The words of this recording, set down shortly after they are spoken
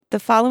The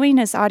following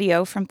is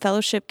audio from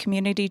Fellowship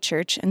Community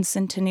Church in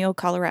Centennial,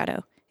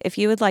 Colorado. If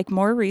you would like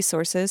more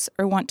resources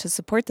or want to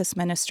support this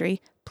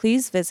ministry,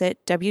 please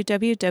visit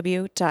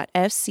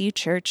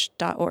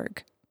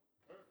www.fcchurch.org.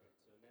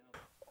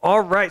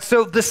 All right,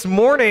 so this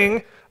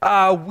morning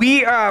we're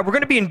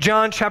going to be in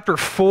John chapter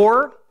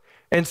 4,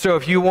 and so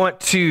if you want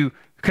to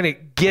kind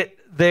of get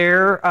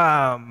there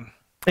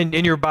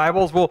in your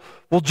Bibles, we'll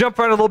jump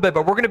around a little bit,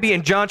 but we're going to be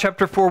in John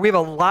chapter 4. We have a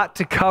lot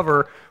to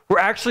cover. We're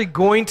actually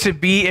going to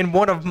be in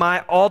one of my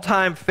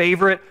all-time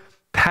favorite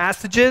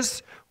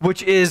passages,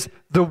 which is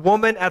the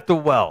woman at the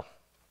well.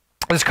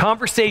 This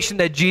conversation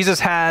that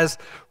Jesus has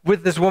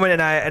with this woman, and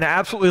I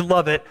absolutely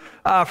love it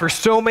for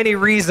so many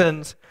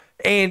reasons.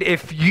 And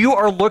if you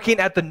are looking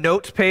at the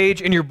notes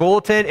page in your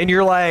bulletin and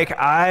you're like,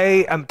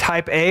 I am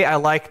type A, I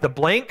like the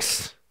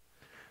blanks,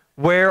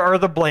 where are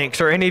the blanks?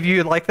 Are any of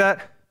you like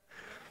that?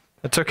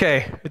 It's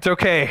okay. It's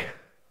okay.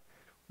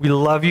 We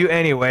love you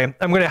anyway.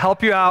 I'm going to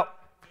help you out.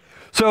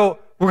 So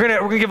we're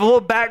gonna give a little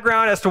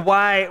background as to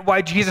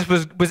why Jesus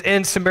was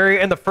in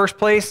Samaria in the first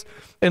place,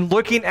 and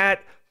looking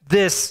at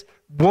this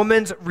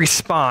woman's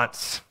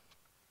response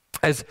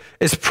is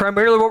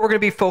primarily what we're going to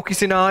be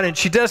focusing on. And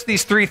she does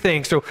these three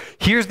things. So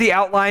here's the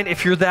outline.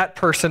 If you're that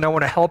person, I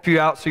want to help you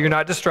out so you're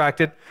not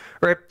distracted.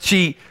 Right?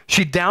 She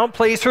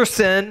downplays her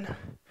sin,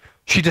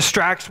 she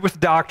distracts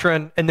with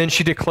doctrine, and then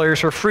she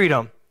declares her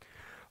freedom.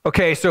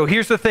 Okay, so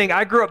here's the thing.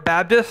 I grew up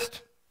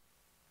Baptist.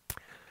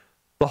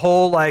 The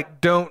whole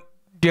don't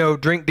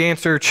drink,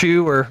 dance, or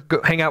chew, or go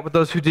hang out with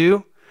those who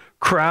do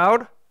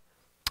crowd.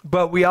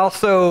 But we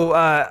also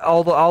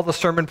all the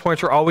sermon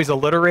points were always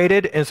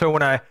alliterated, and so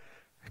when I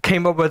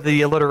came up with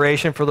the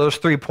alliteration for those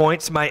 3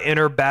 points, my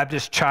inner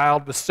Baptist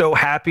child was so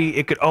happy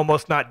it could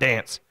almost not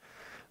dance.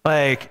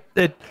 But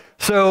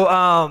that's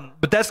going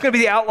to be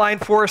the outline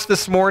for us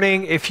this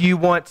morning. If you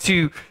want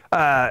to,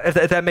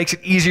 if that makes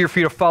it easier for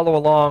you to follow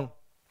along.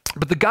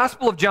 But the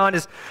Gospel of John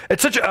it's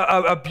such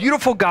a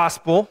beautiful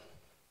gospel,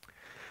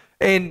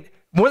 and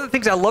one of the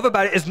things I love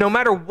about it is no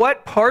matter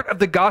what part of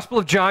the Gospel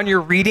of John you're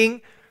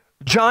reading,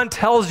 John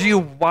tells you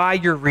why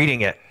you're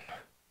reading it.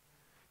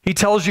 He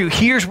tells you,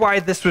 here's why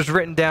this was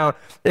written down.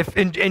 If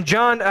in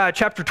John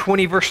chapter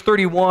 20, verse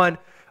 31,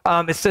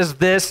 it says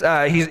this.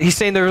 He's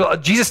saying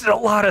Jesus did a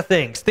lot of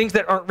things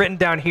that aren't written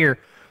down here.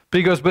 But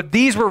he goes, but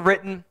these were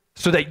written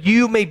so that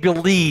you may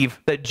believe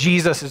that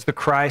Jesus is the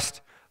Christ,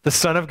 the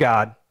Son of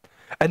God,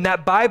 and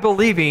that by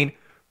believing,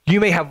 you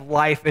may have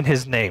life in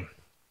his name.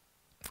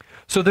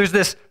 So there's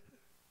this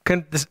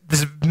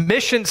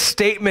mission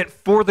statement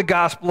for the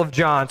Gospel of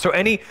John. So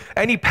any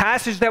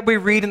passage that we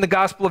read in the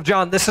Gospel of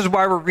John, this is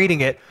why we're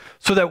reading it,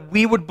 so that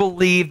we would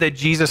believe that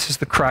Jesus is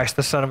the Christ,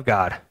 the Son of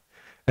God,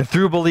 and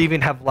through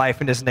believing have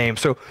life in his name.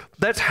 So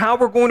that's how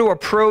we're going to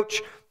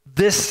approach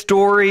this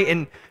story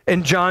in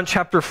John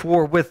chapter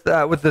 4 with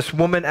this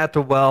woman at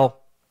the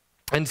well.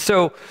 And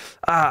so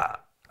I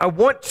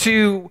want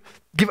to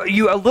give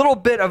you a little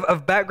bit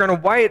of background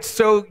on why it's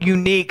so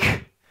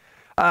unique,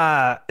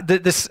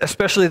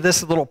 especially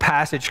this little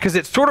passage, because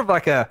it's sort of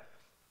like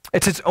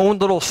it's its own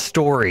little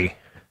story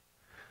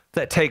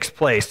that takes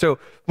place. So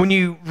when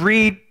you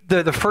read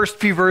the first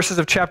few verses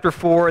of chapter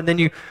 4, and then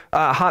you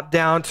hop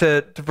down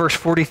to verse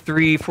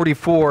 43,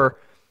 44,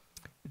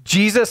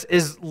 Jesus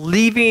is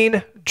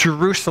leaving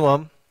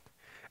Jerusalem,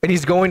 and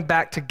he's going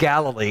back to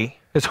Galilee,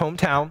 his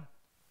hometown.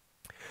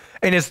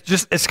 And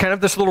it's kind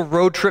of this little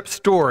road trip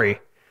story,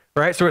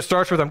 right? So it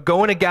starts with, I'm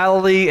going to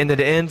Galilee, and then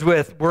it ends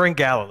with, we're in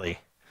Galilee.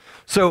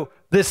 So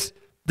this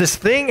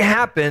thing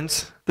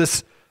happens,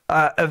 this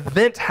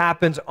event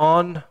happens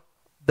on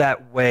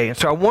that way. And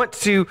so I want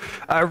to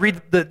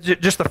read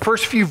just the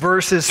first few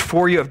verses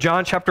for you of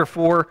John chapter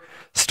 4,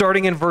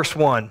 starting in verse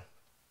 1.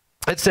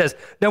 It says,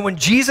 now when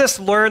Jesus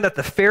learned that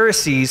the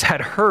Pharisees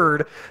had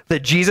heard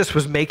that Jesus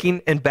was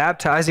making and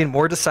baptizing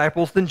more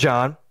disciples than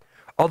John,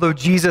 although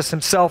Jesus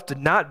himself did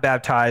not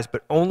baptize,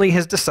 but only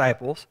his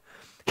disciples,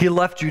 he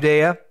left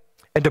Judea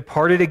and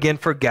departed again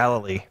for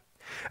Galilee.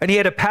 And he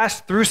had to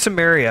pass through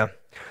Samaria.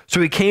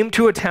 So he came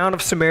to a town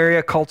of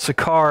Samaria called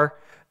Sychar,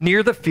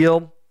 near the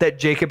field that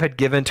Jacob had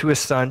given to his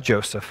son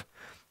Joseph.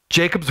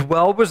 Jacob's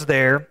well was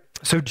there,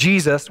 so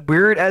Jesus,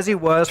 wearied as he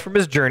was from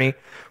his journey,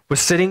 was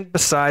sitting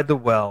beside the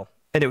well,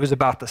 and it was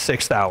about the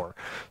 6th hour.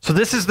 So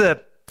this is the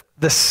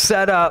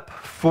setup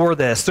for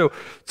this. So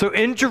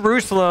in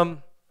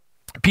Jerusalem,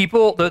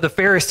 people, the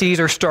Pharisees,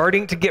 are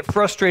starting to get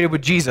frustrated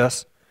with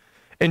Jesus,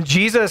 and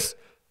Jesus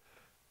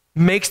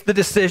makes the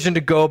decision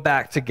to go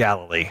back to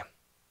Galilee.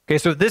 Okay,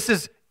 so this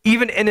is,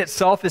 even in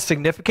itself, is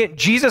significant.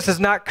 Jesus is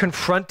not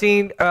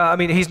confronting,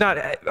 he's not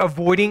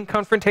avoiding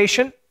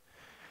confrontation.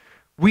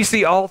 We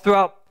see all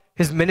throughout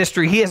his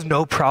ministry, he has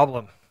no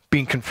problem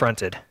being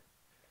confronted.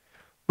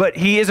 But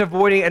he is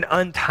avoiding an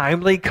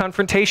untimely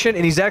confrontation,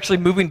 and he's actually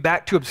moving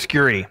back to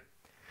obscurity.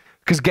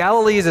 Because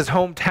Galilee is his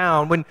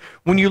hometown.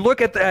 When you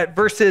look at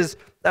verses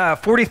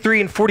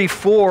 43 and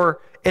 44,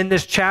 in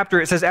this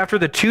chapter, it says, after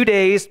the 2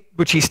 days,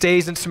 which he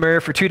stays in Samaria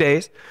for 2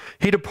 days,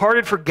 he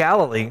departed for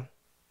Galilee.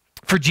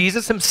 For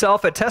Jesus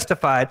himself had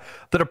testified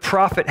that a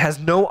prophet has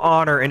no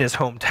honor in his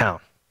hometown.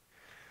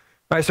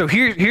 All right, so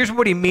here's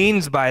what he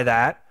means by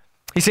that.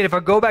 He said, if I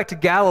go back to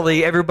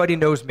Galilee, everybody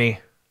knows me.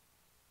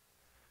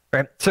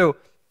 Right? So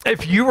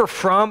if you were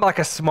from like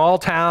a small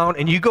town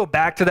and you go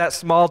back to that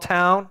small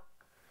town,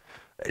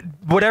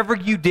 whatever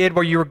you did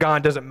while you were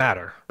gone doesn't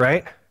matter,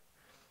 right?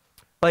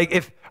 Like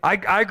if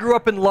I grew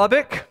up in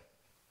Lubbock,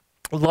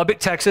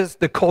 Texas,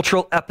 the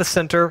cultural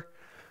epicenter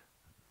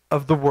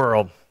of the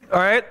world, all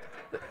right?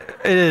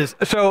 It is.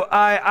 So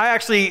I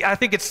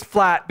think it's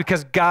flat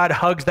because God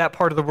hugs that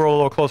part of the world a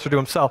little closer to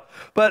himself.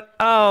 But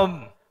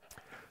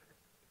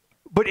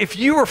if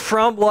you were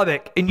from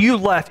Lubbock and you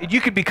left and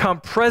you could become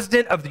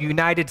president of the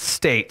United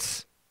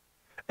States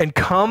and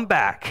come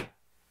back,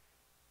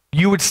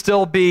 you would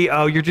still be,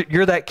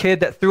 you're that kid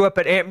that threw up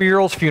at Aunt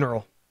Muriel's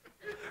funeral,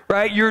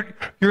 right? You're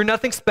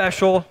nothing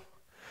special.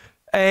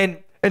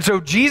 And so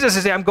Jesus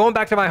is saying, I'm going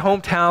back to my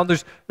hometown.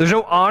 There's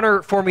no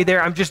honor for me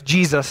there. I'm just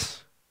Jesus.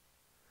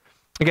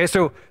 Okay,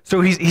 so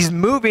he's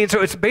moving.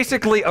 So it's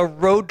basically a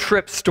road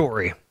trip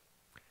story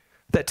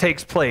that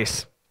takes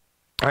place.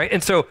 All right,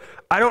 and so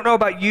I don't know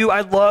about you.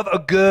 I love a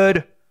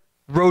good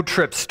road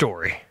trip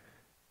story.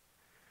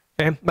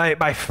 Okay,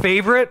 my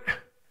favorite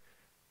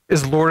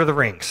is Lord of the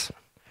Rings.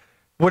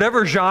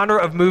 Whatever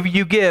genre of movie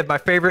you give, my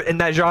favorite in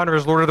that genre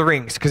is Lord of the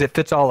Rings because it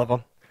fits all of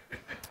them.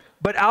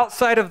 But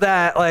outside of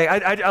that, like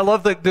I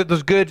love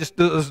those good, just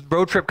those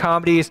road trip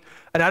comedies,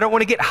 and I don't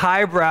want to get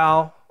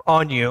highbrow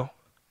on you.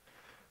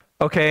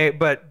 Okay,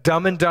 but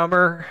Dumb and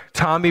Dumber,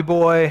 Tommy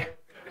Boy,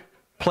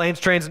 Planes,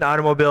 Trains, and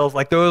Automobiles,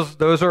 like those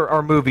are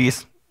our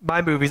movies.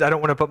 My movies. I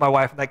don't want to put my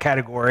wife in that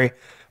category,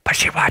 but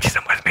she watches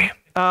them with me.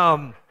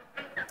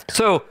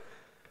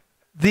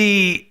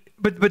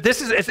 But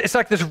this is it's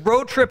like this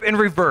road trip in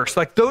reverse.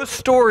 Like those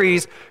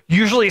stories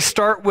usually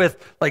start with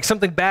like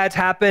something bad's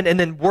happened and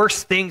then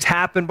worse things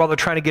happen while they're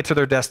trying to get to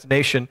their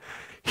destination.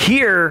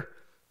 Here,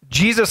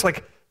 Jesus,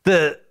 like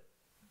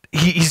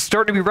he's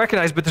starting to be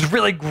recognized, but this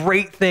really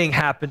great thing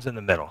happens in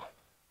the middle.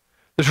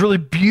 This really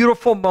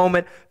beautiful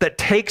moment that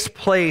takes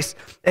place,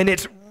 and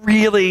it's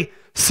really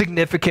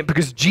significant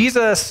because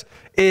Jesus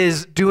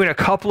is doing a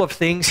couple of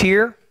things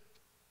here.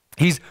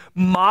 He's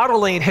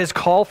modeling his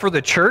call for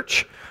the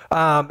church.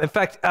 In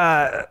fact,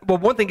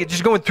 one thing,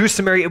 just going through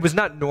Samaria, it was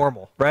not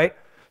normal, right?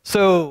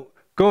 So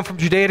going from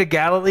Judea to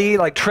Galilee,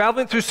 like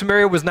traveling through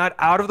Samaria was not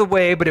out of the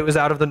way, but it was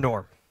out of the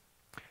norm.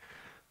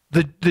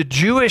 The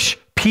Jewish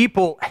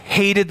people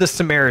hated the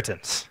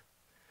Samaritans.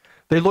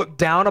 They looked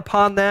down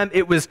upon them.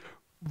 It was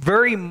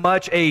very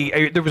much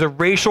there was a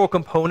racial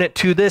component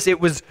to this. It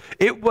was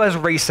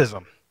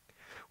racism.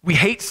 We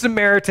hate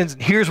Samaritans,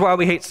 and here's why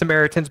we hate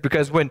Samaritans,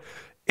 because when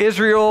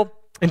Israel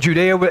and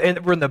Judea were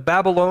in the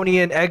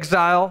Babylonian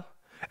exile,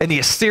 and the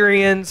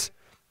Assyrians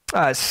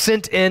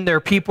sent in their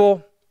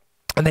people,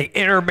 and they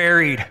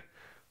intermarried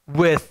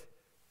with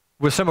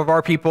some of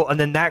our people, and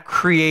then that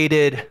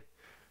created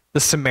the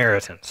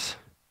Samaritans.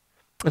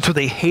 And so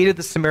they hated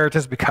the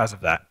Samaritans because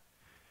of that,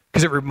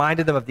 because it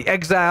reminded them of the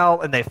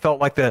exile, and they felt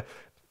like the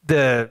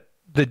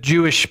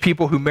Jewish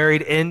people who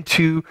married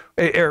into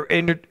or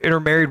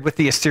intermarried with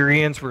the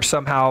Assyrians were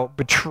somehow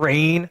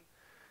betraying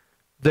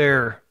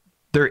their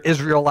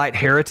Israelite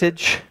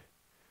heritage.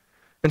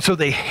 And so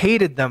they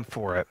hated them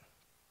for it,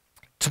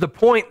 to the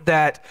point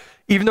that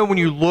even though when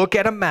you look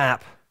at a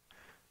map,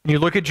 and you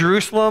look at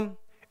Jerusalem,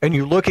 and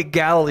you look at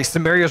Galilee,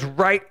 Samaria's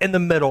right in the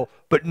middle,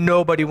 but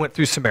nobody went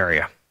through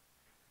Samaria.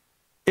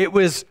 It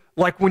was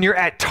like when you're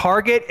at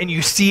Target and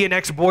you see an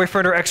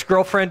ex-boyfriend or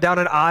ex-girlfriend down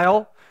an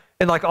aisle,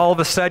 and like all of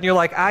a sudden you're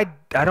like, I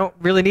don't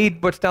really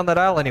need what's down that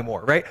aisle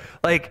anymore, right?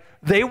 Like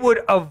they would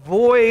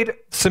avoid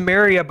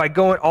Samaria by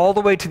going all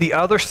the way to the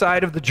other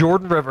side of the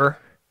Jordan River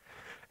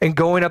and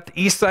going up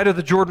the east side of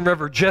the Jordan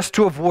River just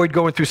to avoid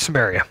going through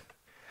Samaria.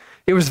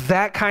 It was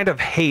that kind of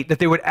hate that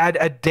they would add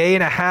a day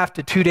and a half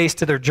to 2 days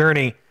to their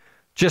journey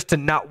just to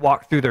not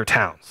walk through their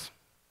towns.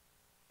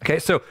 Okay,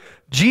 so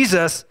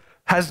Jesus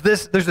has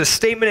this, there's a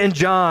statement in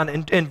John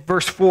in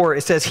verse 4,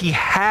 it says he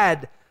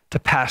had to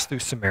pass through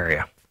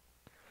Samaria.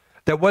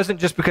 That wasn't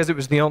just because it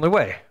was the only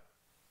way,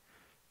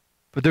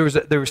 but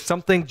there was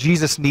something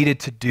Jesus needed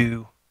to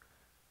do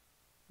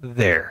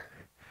there.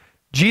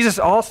 Jesus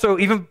also,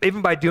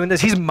 even by doing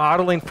this, he's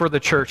modeling for the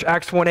church.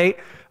 Acts 1:8,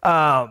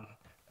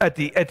 at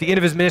the end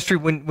of his ministry,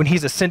 when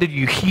he's ascended,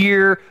 you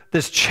hear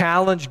this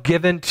challenge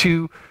given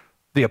to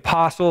the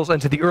apostles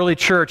and to the early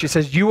church. It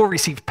says, you will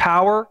receive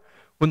power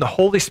when the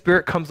Holy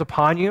Spirit comes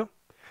upon you,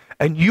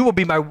 and you will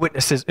be my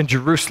witnesses in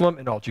Jerusalem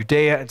and all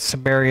Judea and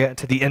Samaria and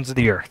to the ends of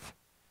the earth.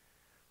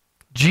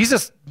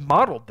 Jesus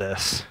modeled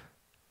this,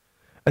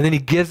 and then he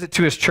gives it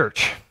to his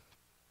church.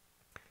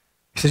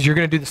 He says, you're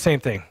going to do the same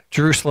thing.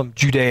 Jerusalem,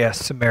 Judea,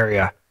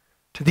 Samaria,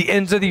 to the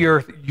ends of the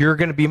earth, you're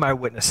going to be my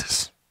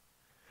witnesses.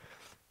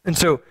 And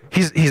so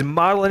he's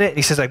modeling it, and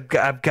he says, I've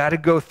got to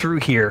go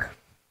through here.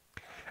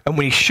 And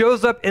when he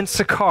shows up in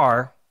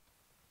Sychar,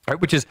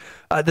 right, which is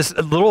this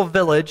little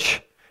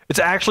village, it's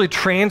actually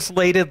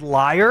translated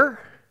Lyre,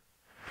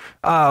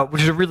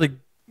 which is a really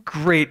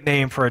great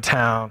name for a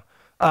town.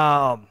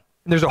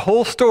 And there's a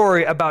whole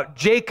story about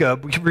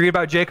Jacob. We can read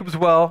about Jacob as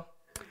well.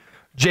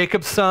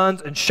 Jacob's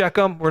sons and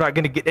Shechem. We're not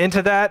going to get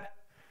into that.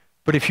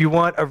 But if you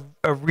want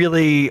a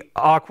really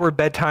awkward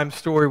bedtime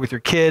story with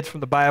your kids from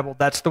the Bible,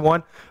 that's the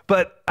one.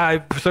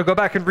 So go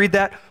back and read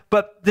that.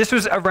 But this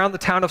was around the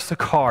town of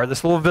Sychar,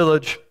 this little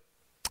village.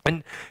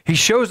 And he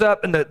shows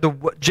up, and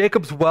the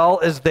Jacob's well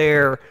is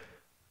there.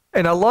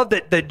 And I love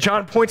that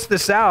John points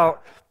this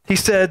out. He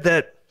said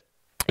that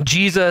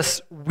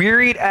Jesus,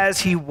 wearied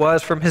as he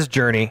was from his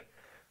journey,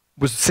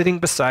 was sitting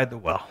beside the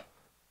well.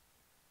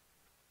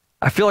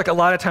 I feel like a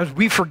lot of times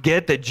we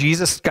forget that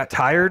Jesus got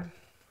tired.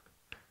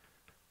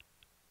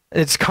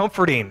 It's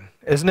comforting,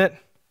 isn't it?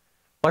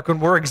 Like when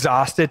we're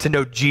exhausted to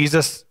know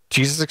Jesus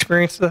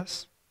experienced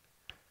this.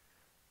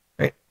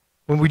 Right?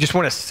 When we just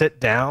want to sit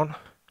down.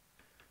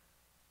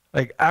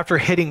 Like after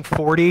hitting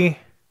 40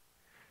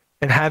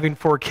 and having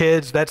 4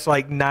 kids, that's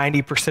like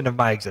 90% of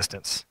my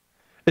existence.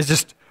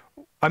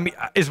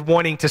 Is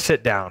wanting to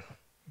sit down.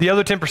 The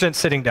other 10%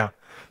 sitting down.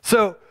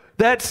 So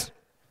that's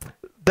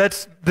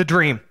the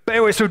dream. But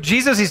anyway, so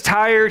Jesus, he's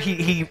tired.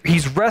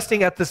 He's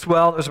resting at this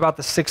well. It was about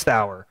the 6th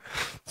hour.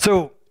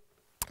 So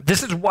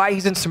this is why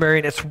he's in Samaria,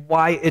 and it's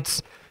why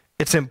it's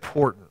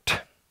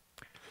important.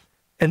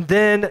 And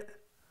then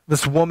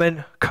this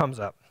woman comes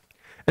up.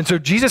 And so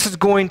Jesus is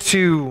going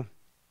to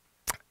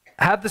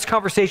have this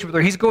conversation with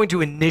her. He's going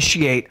to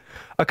initiate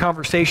a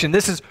conversation.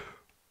 This is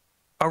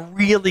a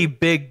really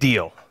big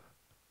deal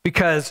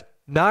because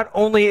not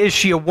only is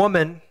she a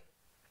woman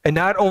and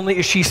not only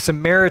is she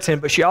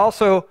Samaritan, but she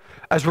also,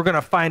 as we're going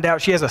to find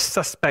out, she has a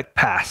suspect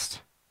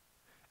past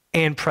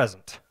and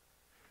present.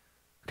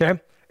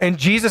 Okay? And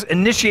Jesus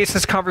initiates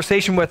this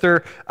conversation with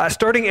her,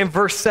 starting in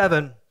verses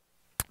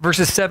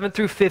 7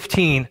 through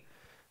 15.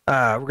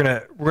 We're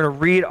gonna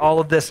read all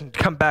of this and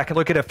come back and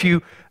look at a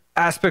few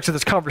aspects of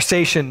this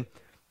conversation.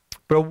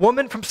 But a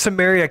woman from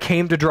Samaria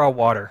came to draw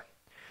water,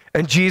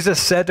 and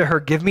Jesus said to her,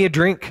 "Give me a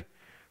drink,"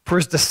 for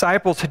his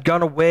disciples had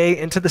gone away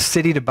into the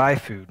city to buy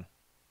food.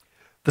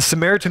 The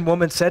Samaritan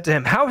woman said to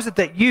him, "How is it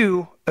that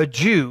you, a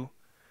Jew,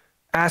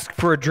 ask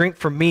for a drink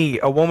from me,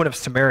 a woman of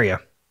Samaria?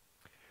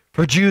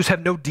 For Jews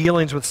have no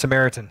dealings with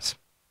Samaritans."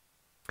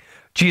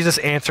 Jesus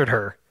answered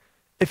her,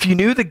 "If you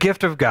knew the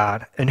gift of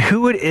God and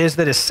who it is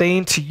that is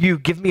saying to you,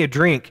 'Give me a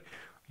drink,'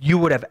 you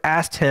would have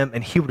asked him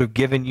and he would have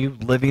given you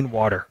living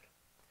water."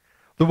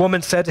 The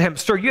woman said to him,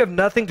 "Sir, you have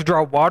nothing to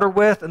draw water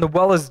with and the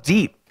well is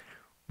deep.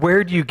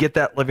 Where do you get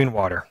that living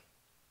water?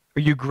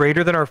 Are you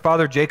greater than our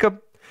father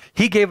Jacob?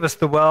 He gave us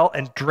the well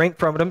and drank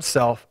from it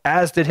himself,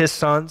 as did his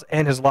sons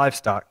and his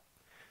livestock."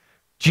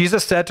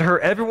 Jesus said to her,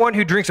 "Everyone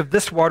who drinks of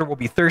this water will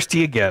be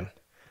thirsty again,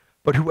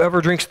 but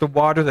whoever drinks the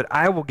water that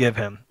I will give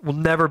him will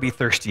never be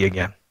thirsty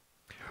again.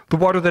 The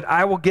water that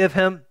I will give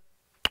him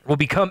will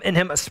become in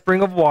him a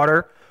spring of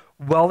water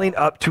welling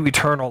up to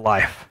eternal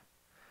life."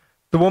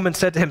 The woman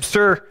said to him,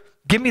 "Sir,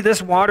 give me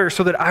this water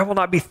so that I will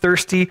not be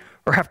thirsty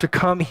or have to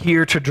come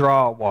here to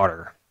draw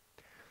water."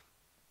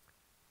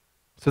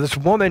 So this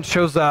woman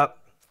shows up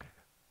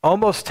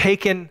almost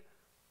taken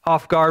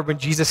off guard when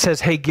Jesus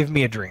says, "Hey, give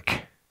me a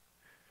drink."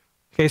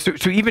 Okay,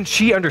 so even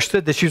she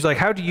understood this. She was like,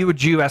 "How do you, a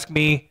Jew, ask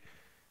me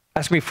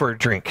for a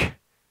drink?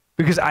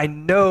 Because I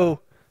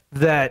know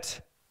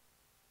that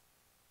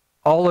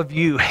all of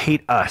you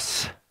hate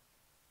us."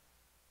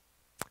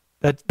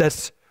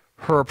 That's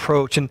her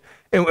approach. And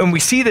we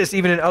see this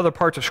even in other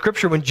parts of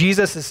Scripture. When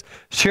Jesus is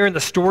sharing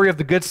the story of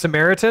the Good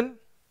Samaritan,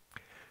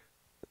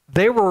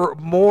 they were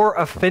more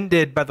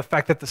offended by the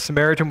fact that the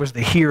Samaritan was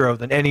the hero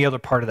than any other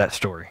part of that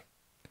story.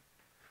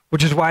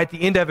 Which is why at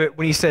the end of it,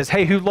 when he says,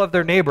 "Hey, who loved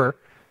their neighbor?"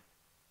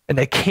 and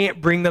they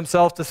can't bring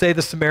themselves to say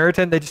the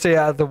Samaritan, they just say,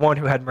 "The one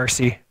who had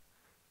mercy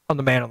on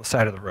the man on the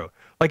side of the road."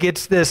 Like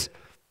it's this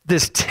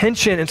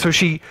tension. And so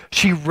she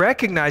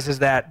recognizes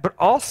that, but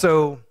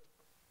also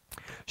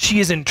she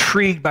is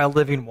intrigued by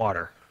living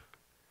water.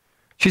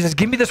 She says,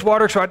 "Give me this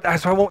water so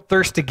I won't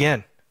thirst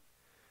again.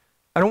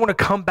 I don't want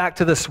to come back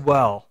to this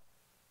well."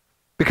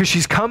 Because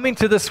she's coming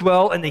to this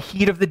well in the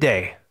heat of the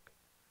day.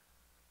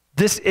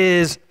 This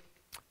is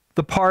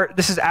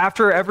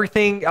after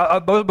everything,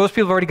 most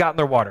people have already gotten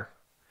their water.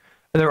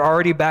 And they're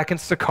already back in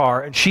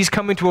Sychar, and she's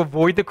coming to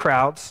avoid the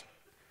crowds.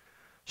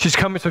 She's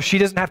coming so she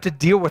doesn't have to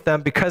deal with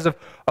them because of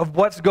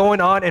what's going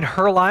on in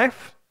her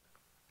life.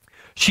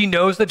 She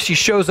knows that if she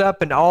shows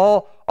up and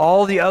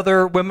all the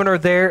other women are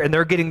there and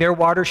they're getting their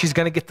water, she's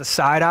going to get the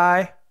side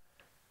eye.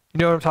 You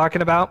know what I'm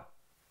talking about?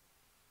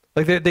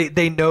 Like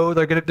they know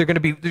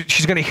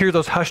she's going to hear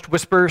those hushed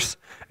whispers,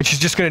 and she's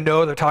just going to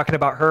know they're talking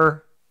about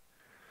her.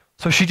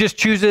 So she just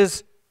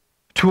chooses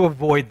to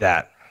avoid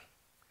that.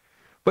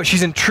 But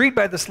she's intrigued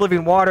by this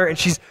living water, and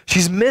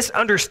she's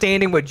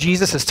misunderstanding what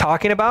Jesus is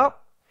talking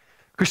about,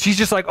 because she's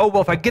just like, "Oh,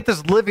 well, if I get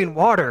this living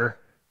water,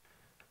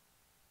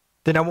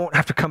 then I won't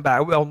have to come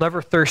back. I'll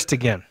never thirst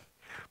again."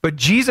 But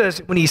Jesus,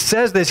 when he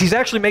says this, he's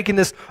actually making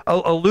this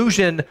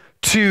allusion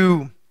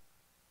to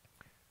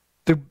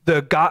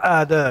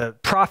the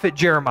prophet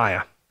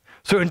Jeremiah.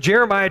 So in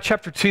Jeremiah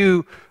chapter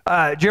 2,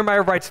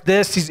 Jeremiah writes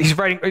this. He's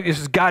writing, this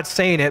is God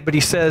saying it, but he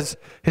says,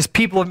 "His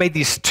people have made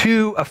these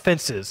 2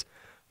 offenses.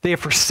 They have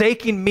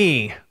forsaken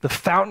me, the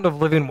fountain of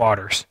living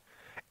waters,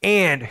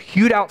 and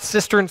hewed out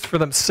cisterns for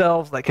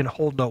themselves that can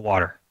hold no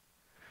water.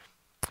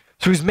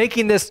 So he's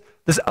making this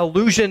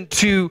allusion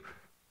to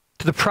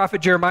the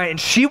prophet Jeremiah, and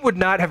she would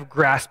not have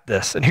grasped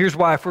this. And here's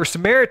why. For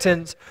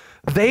Samaritans,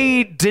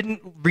 they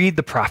didn't read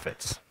the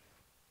prophets.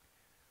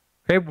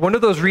 Okay? One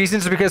of those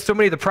reasons is because so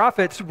many of the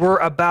prophets were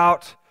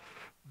about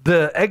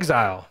the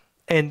exile,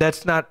 and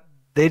that's not,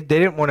 they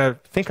didn't want to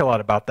think a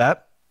lot about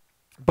that.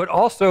 But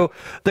also,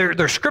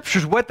 their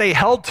scriptures, what they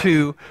held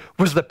to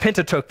was the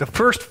Pentateuch, the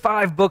first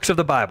 5 books of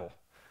the Bible.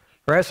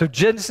 Right? So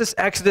Genesis,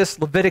 Exodus,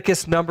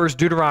 Leviticus, Numbers,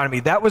 Deuteronomy.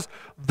 That was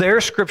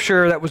their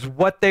scripture. That was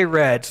what they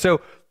read.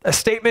 So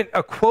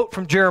a quote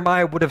from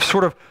Jeremiah would have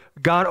sort of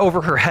gone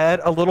over her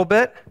head a little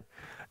bit.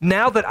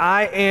 Now that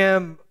I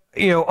am,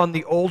 on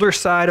the older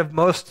side of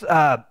most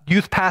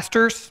youth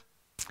pastors,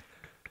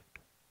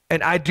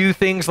 and I do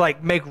things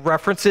like make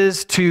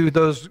references to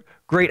those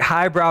great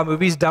highbrow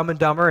movies, Dumb and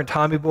Dumber and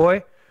Tommy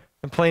Boy,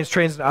 and Planes,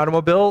 Trains, and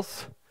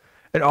Automobiles,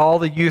 and all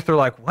the youth are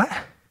like, what?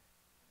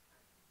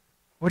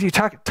 What are you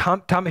talking?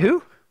 Tommy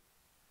who?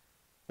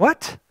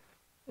 What?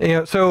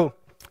 So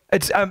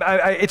it's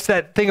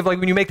that thing of like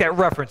when you make that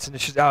reference and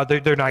it's just,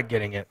 they're not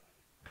getting it.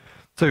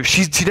 So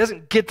she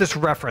doesn't get this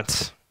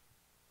reference,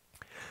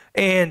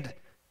 and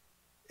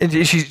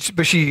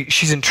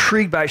she's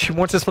intrigued by it. She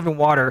wants this living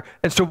water,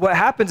 and so what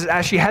happens is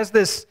as she has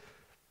this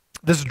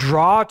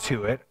draw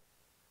to it,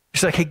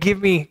 she's like, hey,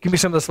 give me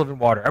some of this living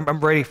water. I'm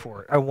ready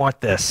for it. I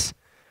want this.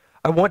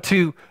 I want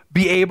to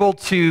be able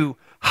to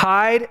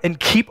hide and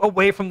keep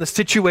away from the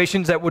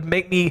situations that would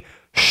make me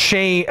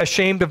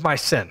ashamed of my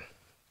sin.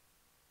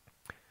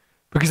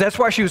 Because that's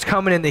why she was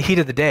coming in the heat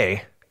of the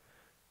day.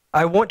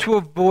 I want to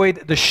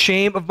avoid the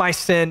shame of my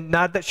sin,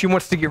 not that she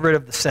wants to get rid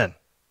of the sin.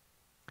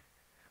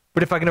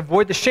 But if I can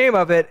avoid the shame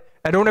of it,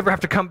 I don't ever have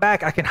to come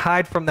back. I can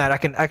hide from that. I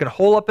can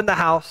hole up in the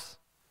house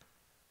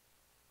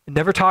and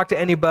never talk to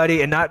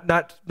anybody and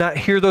not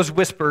hear those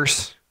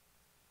whispers.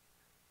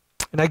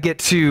 And I get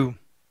to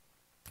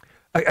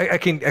I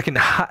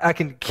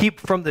can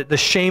keep from the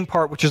shame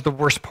part, which is the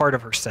worst part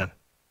of her sin.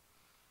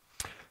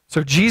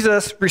 So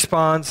Jesus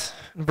responds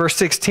in verse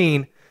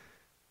 16.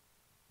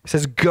 He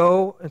says,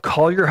 go and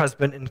call your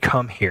husband and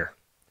come here.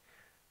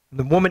 And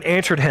the woman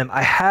answered him,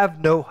 I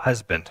have no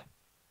husband.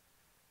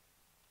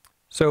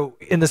 So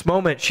in this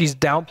moment, she's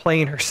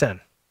downplaying her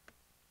sin.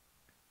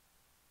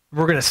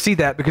 We're going to see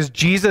that because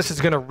Jesus is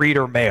going to read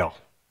her mail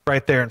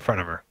right there in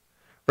front of her.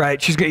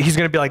 Right? He's going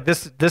to be like,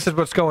 this is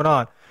what's going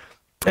on.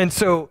 And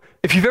so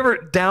if you've ever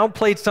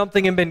downplayed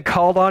something and been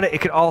called on it, it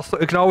can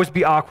always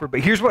be awkward. But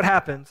here's what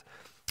happens.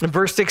 In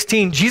verse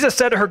 16, Jesus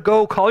said to her,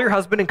 go, call your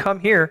husband and come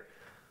here.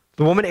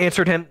 The woman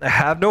answered him, I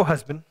have no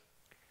husband.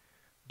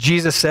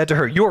 Jesus said to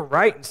her, you are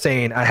right in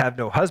saying, I have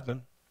no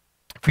husband,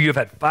 for you have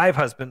had 5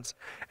 husbands,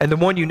 and the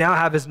one you now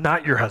have is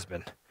not your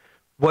husband.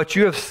 What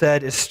you have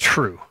said is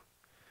true.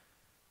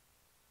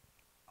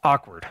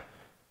 Awkward.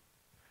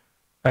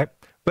 Right?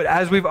 But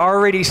as we've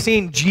already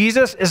seen,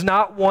 Jesus is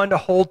not one to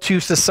hold to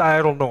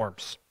societal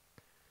norms.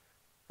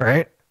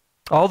 Right?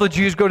 All the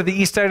Jews go to the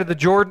east side of the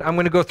Jordan. I'm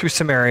going to go through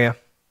Samaria.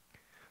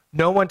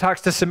 No one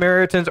talks to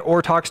Samaritans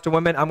or talks to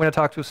women. I'm going to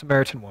talk to a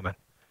Samaritan woman.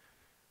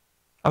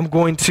 I'm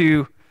going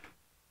to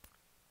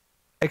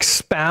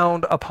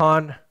expound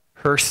upon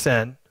her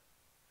sin.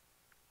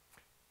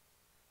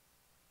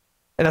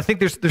 And I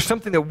think there's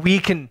something that we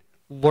can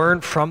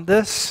learn from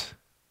this,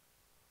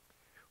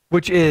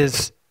 which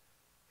is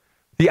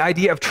the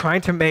idea of trying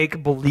to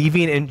make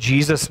believing in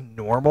Jesus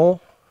normal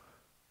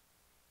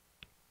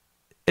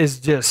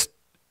is just,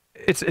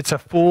 it's a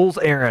fool's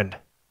errand.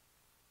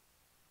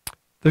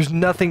 There's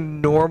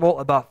nothing normal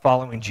about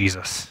following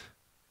Jesus.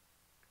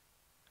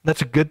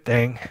 That's a good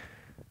thing,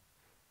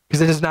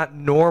 because it is not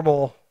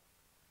normal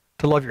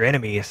to love your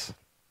enemies,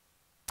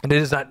 and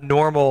it is not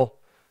normal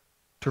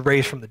to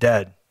raise from the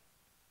dead.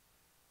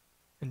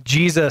 And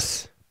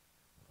Jesus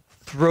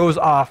throws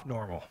off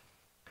normal.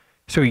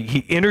 So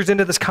he enters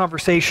into this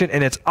conversation,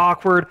 and it's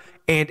awkward,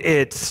 and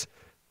it's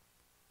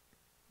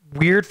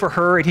weird for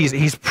her, and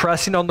he's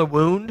pressing on the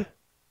wound.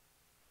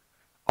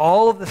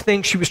 All of the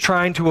things she was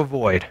trying to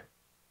avoid.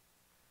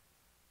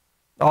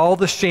 All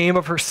the shame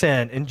of her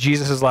sin, and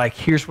Jesus is like,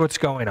 here's what's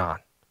going on.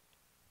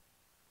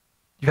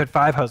 You've had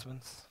 5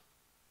 husbands,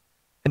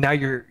 and now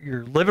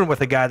you're living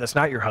with a guy that's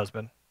not your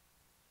husband.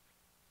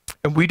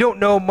 And we don't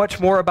know much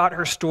more about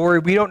her story.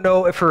 We don't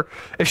know if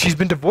she's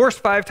been divorced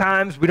 5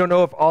 times. We don't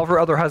know if all of her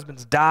other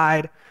husbands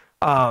died.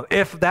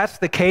 If that's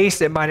the case,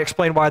 it might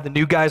explain why the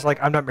new guy's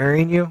like, I'm not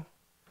marrying you.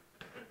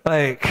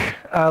 I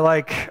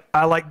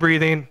like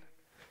breathing.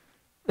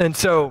 And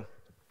so,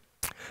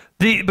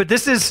 but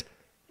this is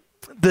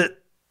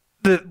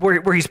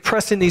where he's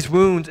pressing these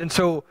wounds. And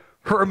so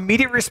her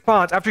immediate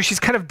response, after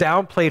she's kind of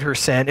downplayed her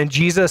sin, and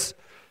Jesus,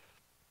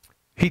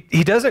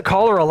 he doesn't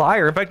call her a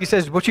liar. In fact, he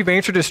says, what you've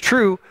answered is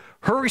true.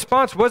 Her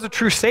response was a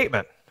true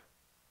statement.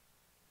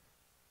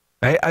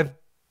 Right? I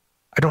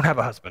don't have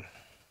a husband.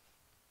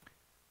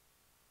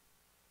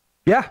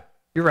 Yeah,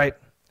 you're right.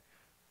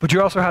 But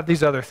you also have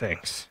these other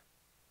things.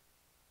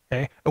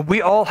 Okay? And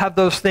we all have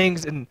those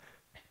things in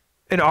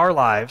our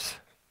lives.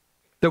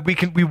 that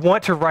we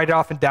want to write it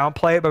off and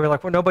downplay it, but we're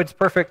like, well, nobody's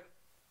perfect.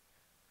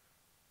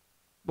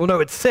 Well, no,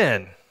 it's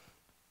sin.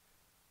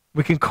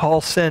 We can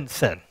call sin,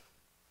 sin.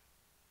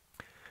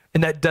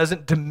 And that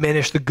doesn't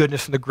diminish the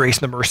goodness and the grace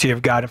and the mercy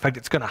of God. In fact,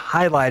 it's going to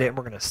highlight it, and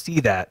we're going to see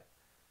that.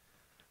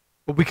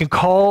 But we can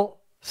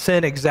call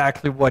sin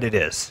exactly what it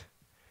is.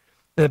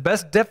 And the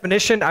best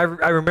definition I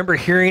remember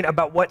hearing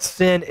about what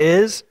sin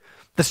is,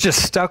 that's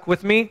just stuck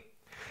with me,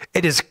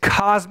 it is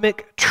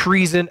cosmic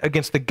treason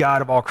against the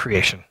God of all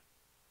creation.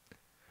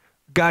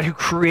 God who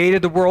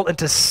created the world, and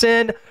to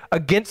sin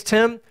against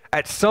him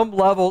at some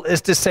level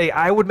is to say,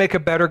 I would make a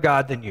better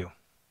God than you.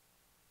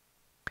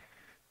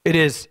 It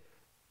is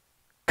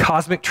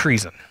cosmic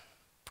treason.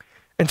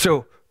 And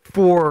so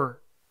for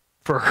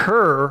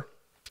her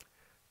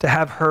to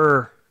have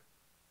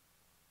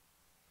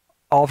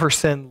all of her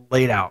sin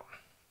laid out,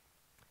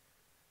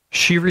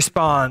 she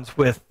responds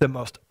with the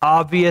most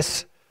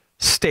obvious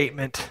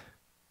statement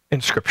in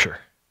Scripture.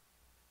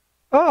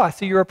 Oh, I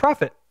see you're a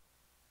prophet.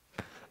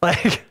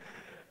 Like, can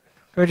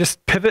we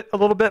just pivot a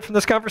little bit from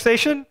this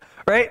conversation?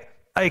 Right?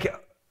 Like,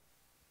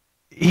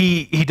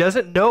 he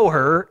doesn't know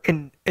her,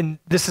 and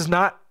this is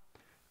not,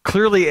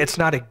 clearly it's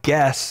not a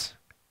guess.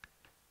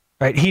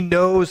 Right? He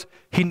knows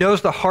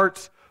the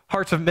hearts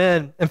of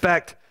men. In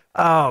fact,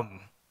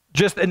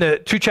 just in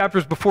the 2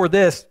 chapters before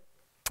this,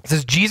 it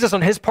says, Jesus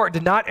on his part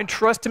did not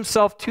entrust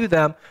himself to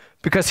them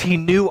because he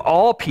knew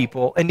all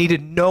people and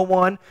needed no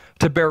one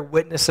to bear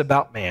witness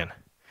about man,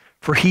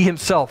 for he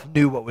himself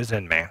knew what was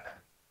in man.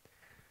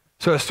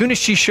 So as soon as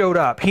she showed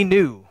up, he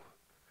knew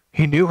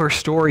her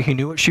story, he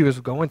knew what she was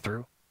going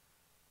through.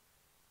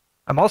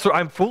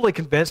 I'm fully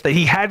convinced that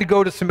he had to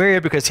go to Samaria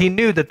because he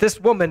knew that this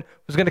woman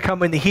was going to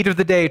come in the heat of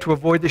the day to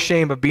avoid the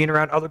shame of being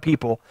around other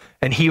people,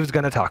 and he was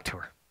going to talk to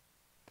her.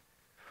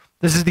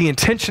 This is the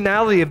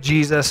intentionality of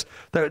Jesus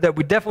that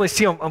we definitely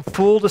see on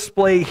full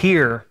display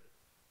here.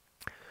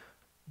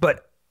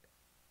 But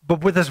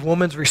with this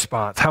woman's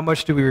response, how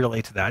much do we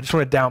relate to that? I just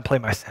want to downplay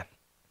my sin.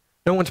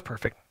 No one's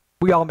perfect.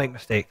 We all make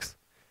mistakes.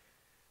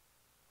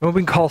 Well,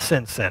 we can call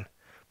sin, sin.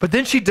 But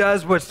then she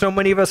does what so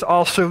many of us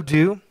also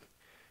do.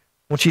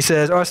 When she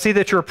says, oh, I see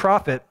that you're a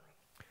prophet,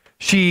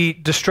 she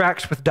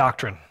distracts with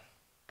doctrine.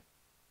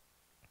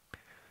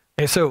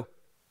 And so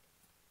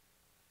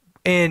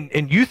in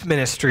youth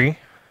ministry,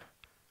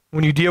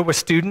 when you deal with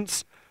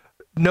students,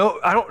 no,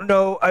 I don't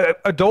know,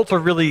 adults are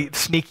really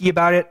sneaky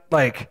about it.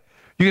 Like,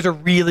 you guys are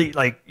really,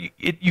 like,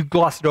 you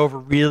gloss it over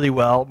really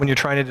well when you're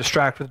trying to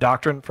distract with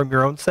doctrine from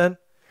your own sin.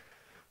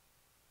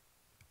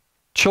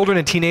 Children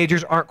and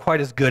teenagers aren't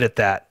quite as good at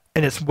that,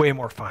 and it's way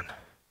more fun.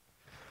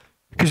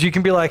 Because you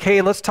can be like,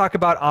 hey, let's talk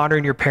about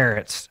honoring your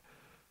parents.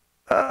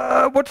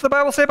 What's the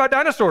Bible say about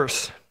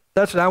dinosaurs?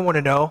 That's what I want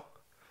to know.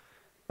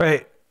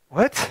 Right?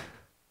 What?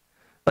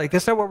 Like,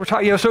 that's not what we're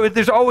talking, so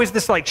there's always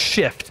this like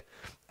shift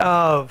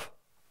of,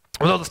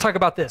 well, let's talk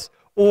about this.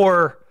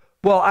 Or,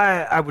 well,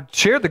 I would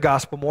share the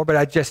gospel more, but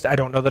I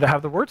don't know that I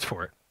have the words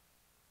for it.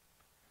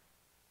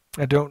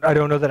 I don't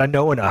know that I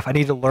know enough. I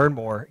need to learn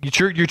more. It's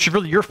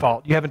really your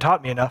fault. You haven't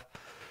taught me enough.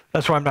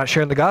 That's why I'm not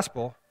sharing the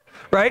gospel.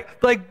 Right?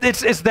 Like,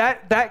 it's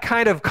that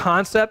kind of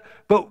concept,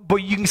 but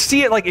you can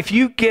see it, like, if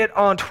you get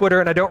on Twitter,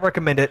 and I don't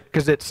recommend it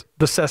because it's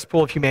the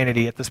cesspool of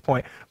humanity at this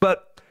point,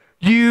 but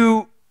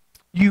you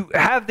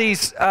have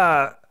these,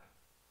 I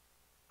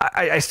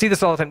see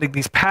this all the time, like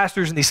these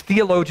pastors and these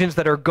theologians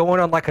that are going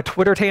on like a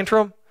Twitter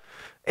tantrum,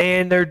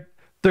 and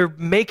they're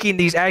making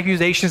these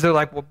accusations. They're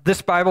like, well,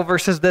 this Bible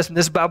verse says this, and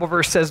this Bible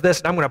verse says this,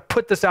 and I'm going to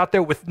put this out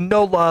there with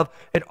no love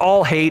and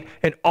all hate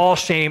and all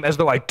shame as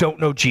though I don't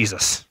know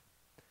Jesus.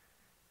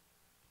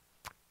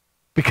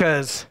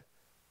 Because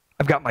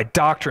I've got my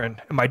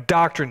doctrine, and my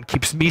doctrine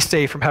keeps me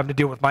safe from having to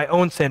deal with my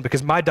own sin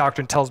because my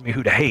doctrine tells me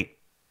who to hate.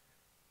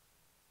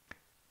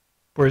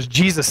 Whereas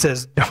Jesus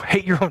says, no,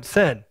 hate your own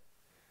sin.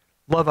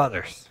 Love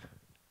others.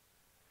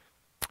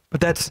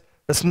 But that's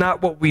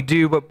not what we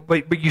do.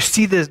 But you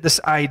see this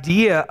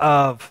idea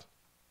of,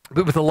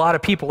 with a lot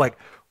of people, like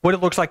what it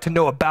looks like to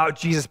know about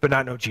Jesus but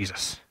not know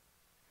Jesus.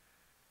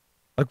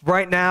 Like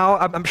right now,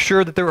 I'm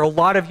sure that there are a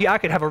lot of you, I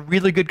could have a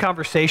really good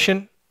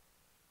conversation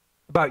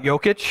about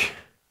Jokic,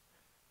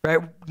 right?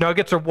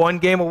 Nuggets are 1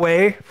 game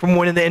away from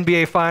winning the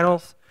NBA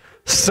Finals.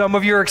 Some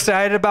of you are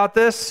excited about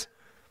this.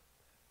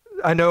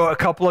 I know a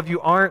couple of you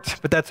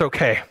aren't, but that's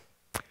okay.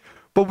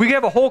 But we can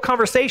have a whole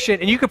conversation,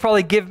 and you could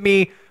probably give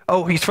me,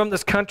 oh, he's from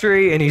this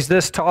country, and he's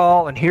this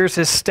tall, and here's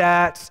his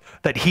stats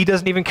that he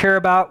doesn't even care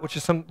about, which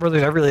is I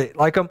really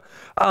like him.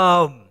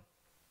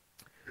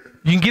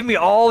 You can give me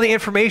all the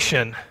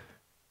information,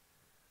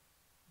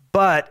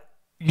 but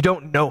you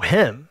don't know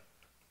him,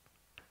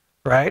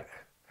 right?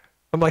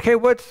 I'm like, hey,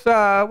 what's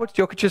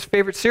Jokic's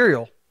favorite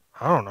cereal?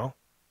 I don't know.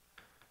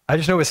 I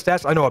just know his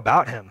stats. I know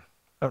about him.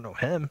 I don't know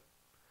him.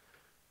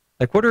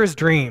 Like, what are his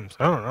dreams?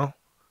 I don't know.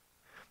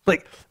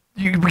 Like,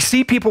 we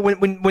see people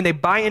when they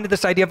buy into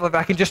this idea of, if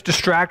I can just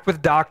distract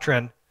with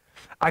doctrine,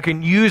 I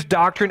can use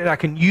doctrine and I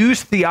can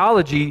use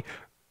theology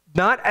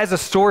not as a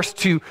source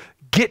to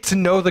get to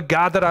know the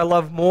God that I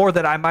love more,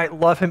 that I might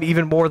love him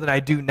even more than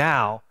I do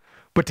now,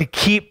 but to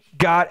keep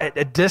God at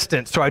a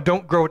distance so I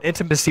don't grow in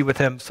intimacy with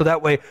him, so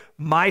that way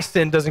my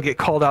sin doesn't get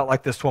called out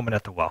like this woman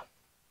at the well.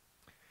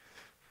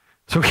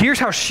 So here's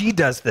how she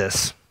does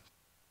this.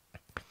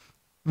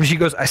 She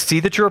goes, I see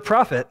that you're a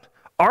prophet.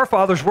 Our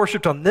fathers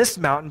worshiped on this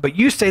mountain, but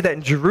you say that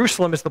in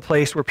Jerusalem is the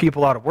place where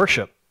people ought to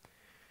worship.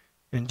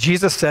 And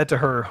Jesus said to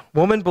her,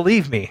 woman,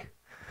 believe me,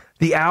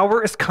 the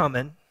hour is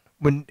coming,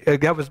 when,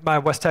 that was my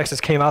West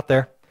Texas came out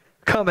there,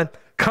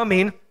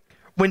 coming,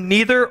 when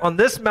neither on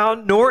this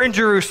mountain nor in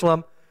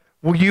Jerusalem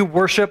will you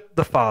worship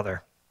the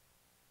Father.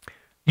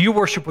 You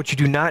worship what you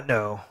do not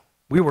know.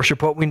 We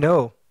worship what we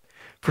know.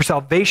 For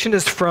salvation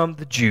is from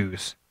the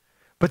Jews.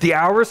 But the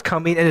hour is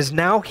coming and is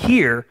now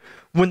here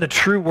when the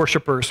true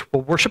worshipers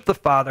will worship the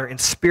Father in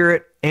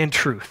spirit and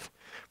truth.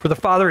 For the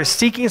Father is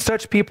seeking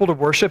such people to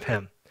worship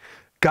him.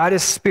 God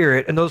is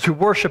spirit, and those who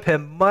worship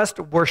him must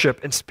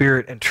worship in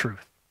spirit and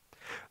truth.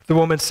 The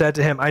woman said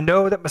to him, I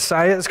know that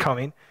Messiah is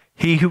coming,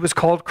 he who is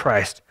called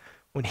Christ.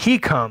 When he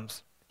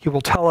comes, he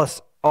will tell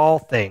us all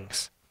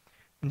things.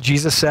 And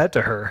Jesus said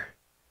to her,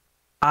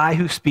 I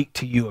who speak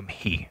to you am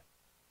he.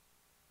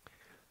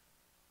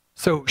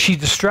 So she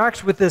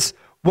distracts with this,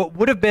 what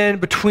would have been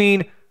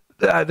between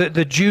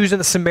the Jews and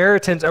the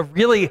Samaritans, a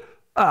really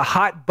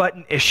hot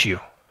button issue.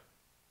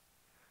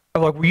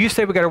 Of like, well, you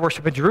say we got to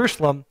worship in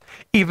Jerusalem,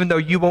 even though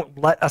you won't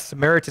let us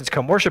Samaritans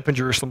come worship in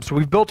Jerusalem. So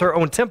we've built our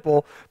own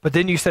temple, but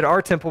then you said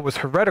our temple was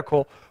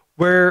heretical.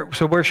 Where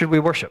should we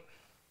worship?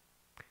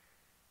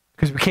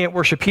 Because we can't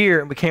worship here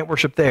and we can't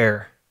worship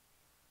there.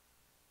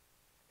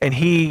 And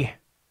he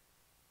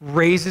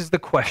raises the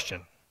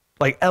question,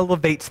 like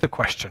elevates the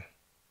question.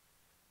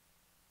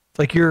 It's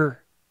like you're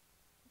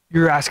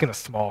asking a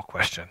small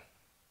question.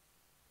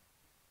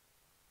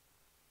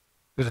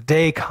 There's a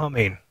day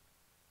coming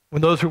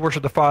when those who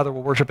worship the Father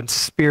will worship in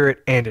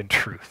spirit and in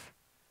truth.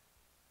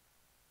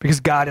 Because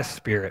God is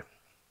spirit.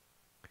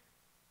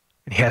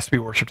 And he has to be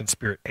worshiped in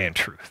spirit and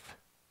truth.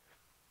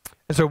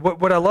 And so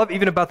what I love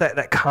even about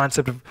that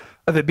concept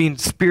of it being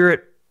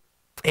spirit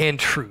and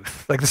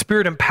truth, like the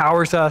spirit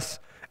empowers us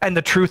and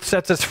the truth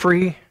sets us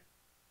free.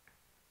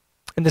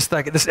 And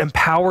this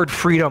empowered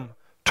freedom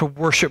to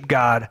worship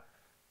God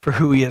for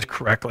who he is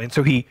correctly. And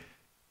so he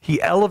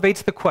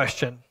elevates the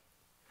question,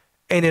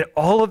 and in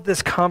all of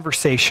this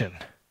conversation,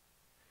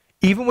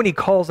 even when he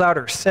calls out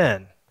her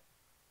sin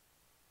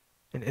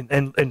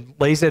and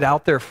lays it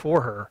out there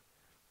for her,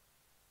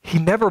 he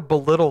never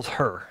belittles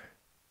her.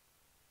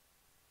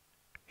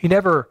 He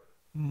never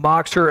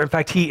mocks her. In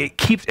fact, he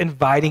keeps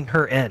inviting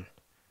her in.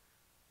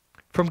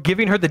 From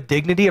giving her the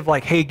dignity of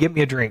like, hey, give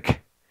me a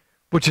drink,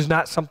 which is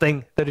not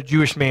something that a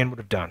Jewish man would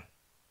have done,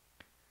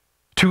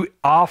 to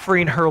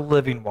offering her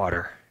living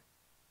water,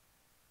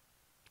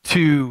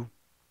 to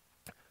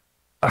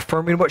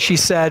affirming what she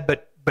said,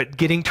 but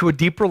getting to a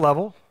deeper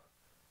level,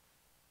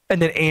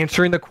 and then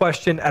answering the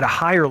question at a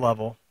higher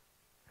level,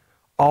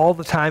 all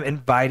the time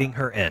inviting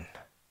her in.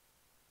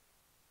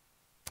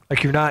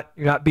 Like you're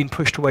not being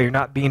pushed away, you're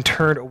not being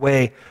turned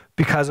away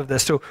because of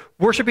this. So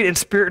worshiping in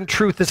spirit and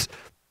truth,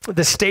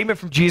 this statement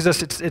from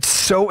Jesus, it's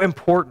so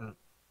important.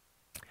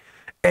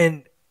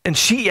 And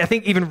she, I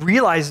think, even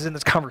realizes in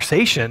this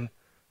conversation,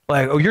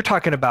 like, oh, you're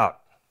talking about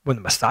when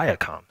the Messiah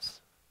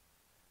comes.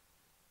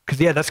 Because,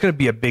 yeah, that's going to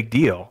be a big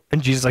deal.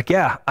 And Jesus is like,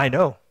 yeah, I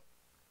know.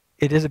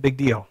 It is a big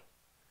deal.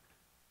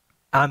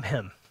 I'm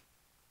him.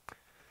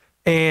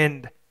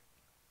 And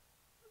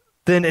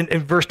then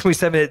in verse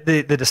 27,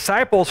 the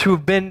disciples who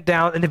have been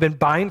down and have been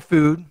buying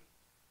food,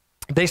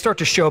 they start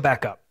to show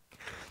back up.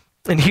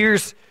 And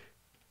here's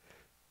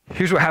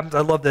what happens.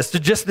 I love this. So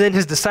just then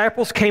his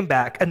disciples came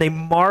back and they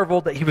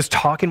marveled that he was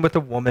talking with a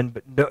woman.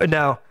 But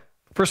no,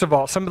 first of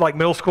all, some like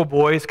middle school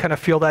boys kind of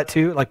feel that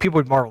too. Like people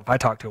would marvel if I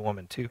talked to a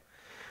woman too.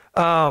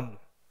 But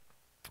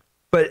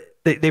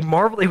they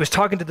marveled he was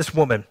talking to this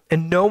woman,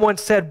 and no one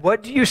said,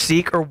 what do you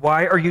seek, or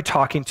why are you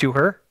talking to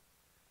her?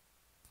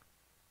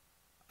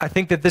 I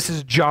think that this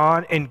is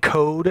John in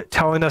code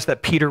telling us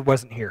that Peter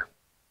wasn't here.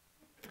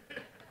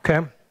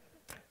 Okay?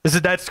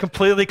 That's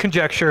completely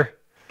conjecture,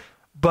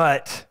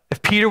 but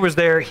if Peter was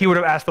there, he would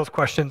have asked those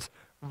questions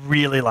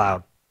really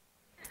loud.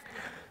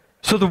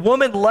 So the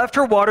woman left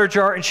her water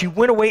jar and she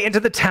went away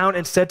into the town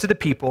and said to the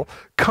people,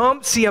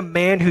 come see a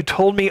man who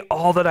told me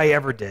all that I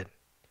ever did.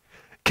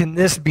 Can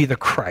this be the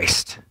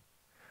Christ?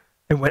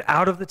 And went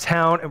out of the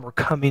town and were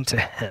coming to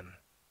him.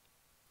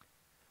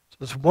 So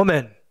this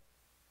woman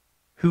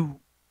who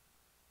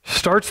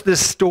starts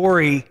this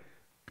story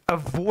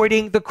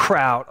avoiding the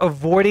crowd,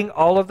 avoiding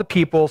all of the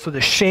people so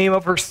the shame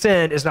of her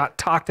sin is not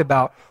talked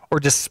about or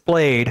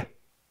displayed,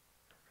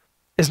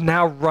 is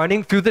now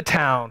running through the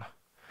town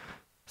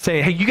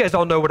saying, hey, you guys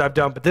all know what I've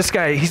done, but this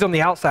guy, he's on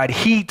the outside.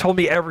 He told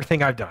me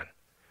everything I've done.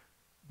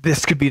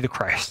 This could be the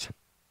Christ.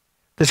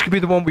 This could be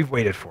the one we've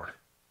waited for.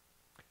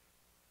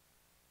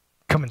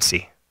 Come and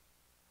see.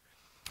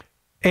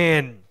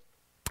 And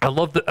I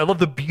love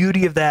the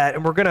beauty of that.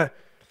 And we're gonna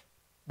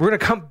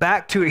come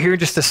back to it here in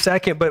just a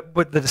second. But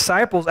the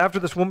disciples, after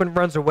this woman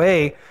runs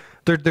away,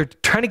 they're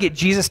trying to get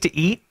Jesus to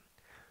eat,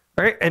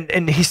 right?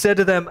 And he said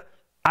to them,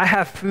 I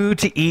have food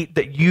to eat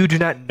that you do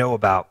not know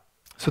about.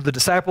 So the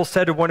disciples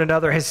said to one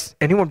another, has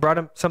anyone brought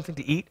him something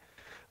to eat?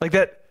 Like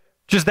that,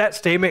 just that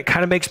statement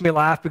kind of makes me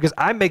laugh because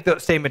I make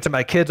that statement to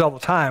my kids all the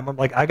time. I'm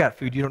like, I got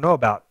food you don't know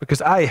about because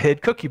I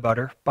hid cookie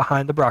butter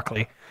behind the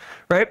broccoli,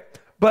 right?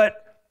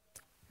 But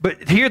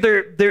here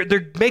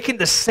they're making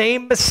the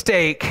same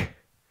mistake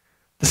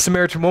the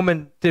Samaritan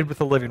woman did with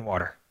the living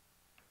water.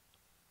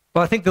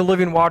 Well, I think the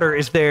living water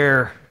is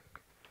there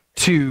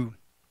to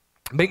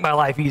make my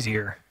life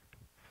easier.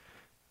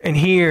 And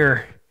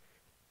here,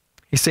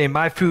 he's saying,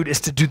 my food is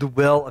to do the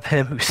will of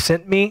him who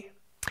sent me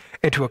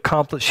and to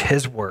accomplish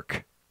his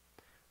work.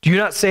 Do you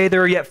not say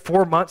there are yet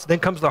 4 months, then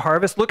comes the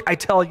harvest? Look, I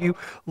tell you,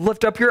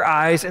 lift up your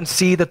eyes and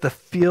see that the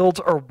fields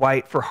are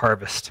white for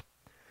harvest.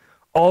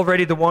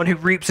 Already the one who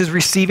reaps is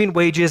receiving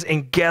wages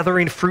and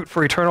gathering fruit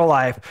for eternal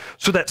life,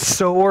 so that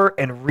sower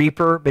and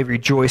reaper may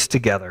rejoice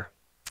together.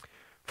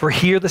 For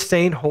here the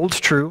saying holds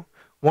true,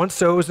 one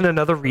sows and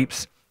another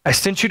reaps. I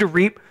sent you to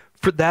reap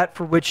for that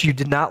for which you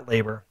did not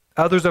labor.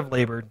 Others have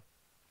labored,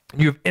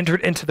 and you have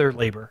entered into their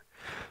labor.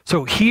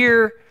 So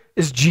here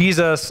is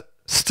Jesus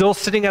still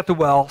sitting at the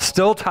well,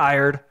 still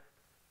tired,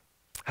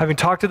 having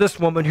talked to this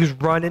woman who's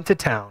run into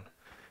town.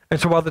 And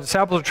so while the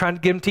disciples are trying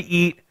to get him to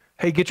eat,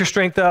 hey, get your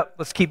strength up,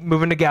 let's keep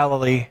moving to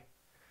Galilee,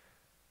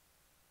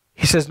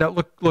 he says, no,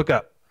 look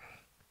up.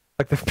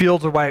 Like the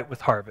fields are white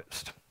with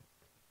harvest.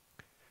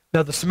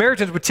 Now, the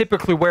Samaritans would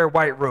typically wear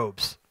white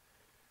robes.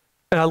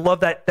 And I love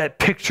that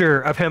picture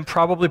of him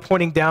probably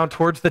pointing down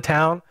towards the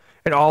town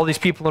and all these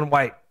people in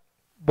white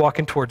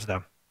walking towards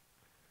them.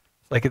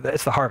 Like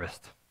it's the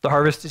harvest. The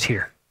harvest is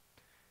here.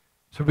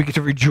 So we get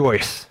to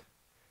rejoice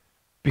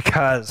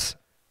because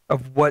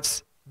of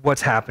what's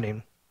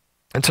happening.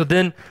 And so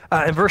then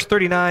in verse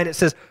 39, it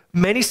says,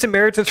 many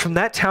Samaritans from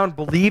that town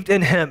believed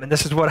in him. And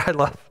this is what I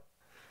love.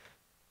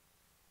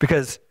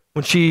 Because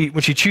when she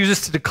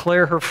chooses to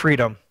declare her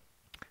freedom,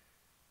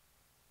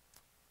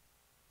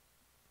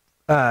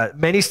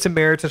 many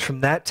Samaritans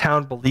from that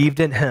town believed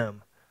in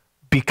him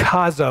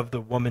because of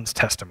the woman's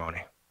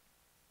testimony.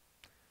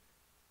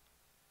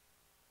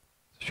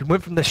 She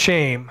went from the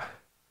shame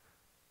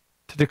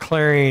to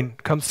declaring,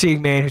 come see a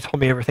man who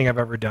told me everything I've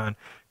ever done.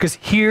 Because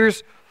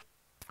here's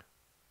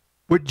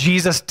what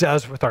Jesus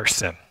does with our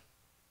sin.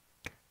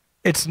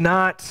 It's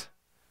not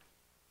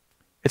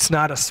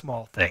a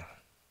small thing.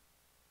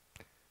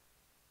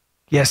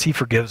 Yes, he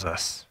forgives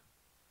us.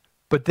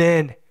 But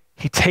then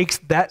he takes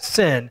that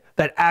sin,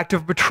 that act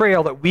of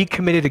betrayal that we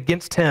committed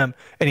against him,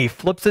 and he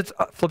flips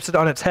it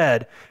on its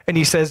head, and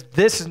he says,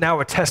 this is now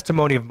a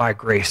testimony of my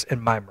grace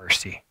and my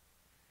mercy.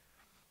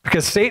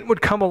 Because Satan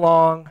would come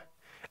along,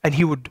 and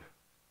he would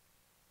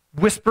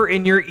whisper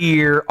in your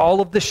ear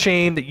all of the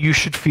shame that you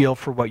should feel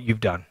for what you've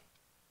done.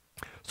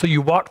 So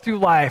you walk through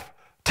life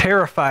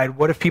terrified,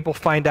 what if people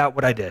find out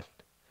what I did?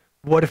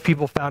 What if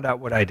people found out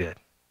what I did?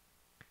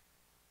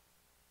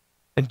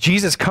 And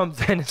Jesus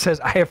comes in and says,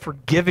 I have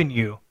forgiven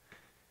you.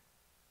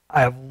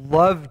 I have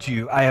loved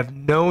you. I have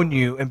known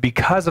you. And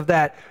because of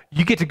that,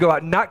 you get to go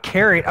out not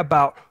caring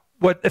about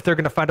what if they're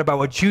going to find out about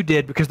what you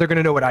did, because they're going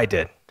to know what I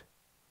did.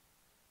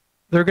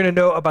 They're going to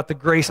know about the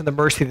grace and the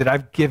mercy that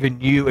I've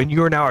given you, and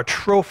you are now a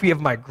trophy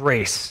of my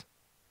grace.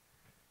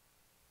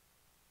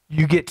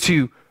 You get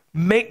to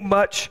make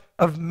much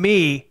of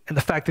me and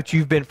the fact that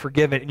you've been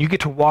forgiven, and you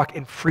get to walk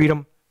in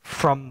freedom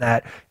from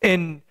that.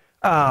 And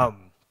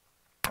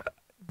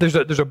there's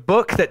a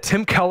book that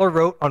Tim Keller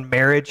wrote on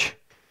marriage,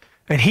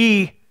 and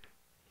he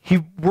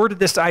worded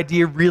this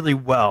idea really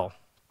well.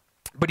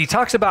 But he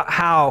talks about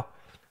how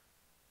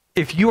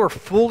if you are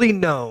fully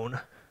known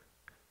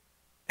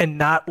and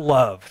not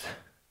loved,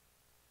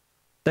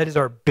 that is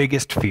our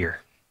biggest fear.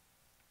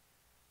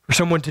 For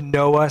someone to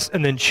know us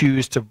and then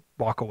choose to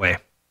walk away.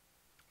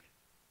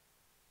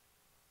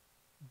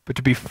 But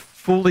to be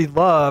fully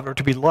loved or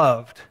to be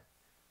loved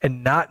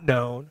and not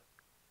known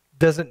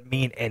doesn't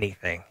mean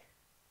anything.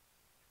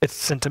 It's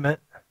sentiment.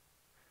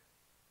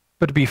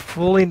 But to be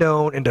fully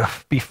known and to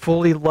be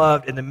fully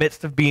loved in the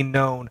midst of being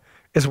known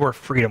is where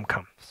freedom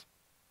comes.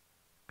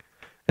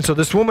 And so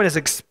this woman has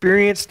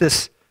experienced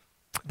this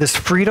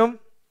freedom,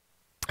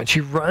 and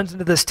she runs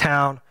into this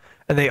town,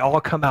 and they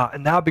all come out.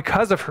 And now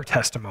because of her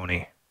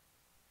testimony,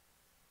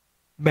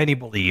 many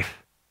believe.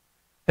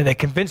 And they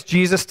convince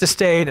Jesus to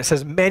stay, and it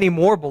says many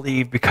more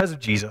believe because of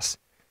Jesus.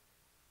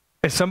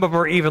 And some of them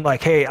are even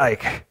like, hey,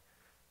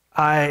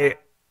 I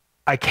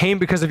came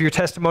because of your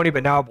testimony,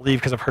 but now I believe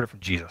because I've heard it from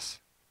Jesus.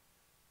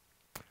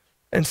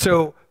 And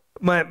so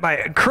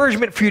my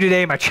encouragement for you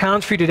today, my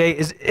challenge for you today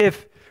is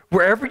if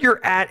wherever you're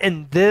at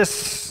in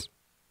this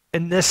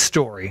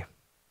story,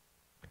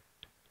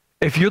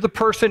 if you're the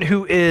person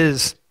who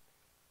is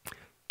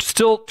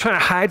still trying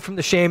to hide from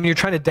the shame and you're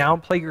trying to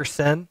downplay your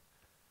sin,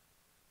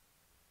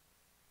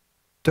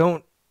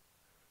 don't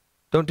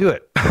do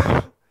it.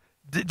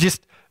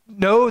 Just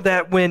know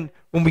that when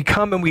we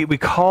come and we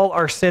call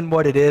our sin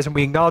what it is and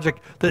we acknowledge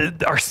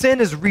that our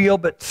sin is real,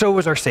 but so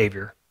is our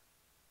Savior.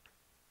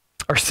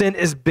 Our sin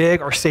is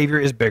big, our Savior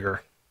is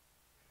bigger.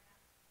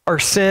 Our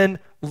sin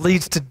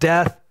leads to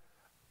death,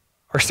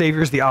 our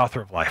Savior is the author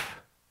of life.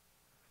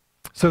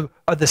 So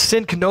the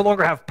sin can no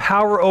longer have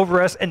power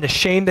over us, and the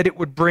shame that it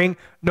would bring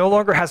no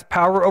longer has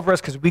power over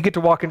us because we get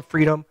to walk in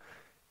freedom.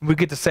 And we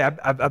get to say,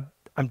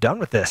 I'm done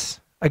with this.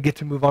 I get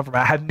to move on from it.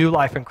 I have new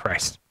life in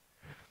Christ.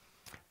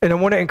 And I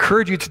want to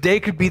encourage you, today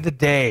could be the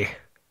day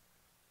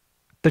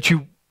that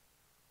you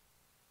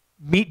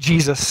meet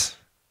Jesus,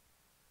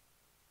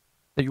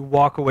 that you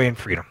walk away in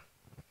freedom.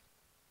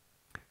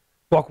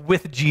 Walk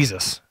with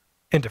Jesus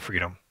into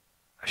freedom,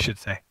 I should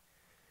say.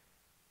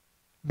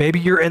 Maybe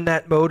you're in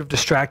that mode of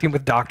distracting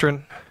with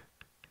doctrine,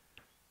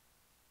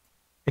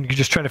 and you're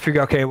just trying to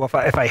figure out, okay, well,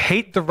 if I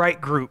hate the right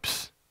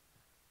groups,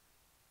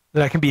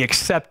 then I can be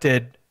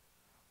accepted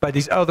by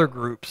these other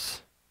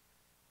groups,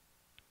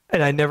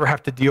 and I never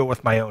have to deal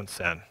with my own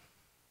sin.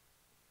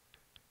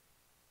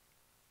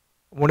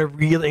 I want to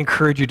really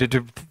encourage you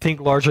to think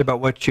largely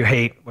about what you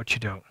hate, what you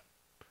don't.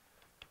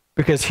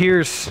 Because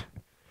here's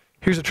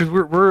the truth.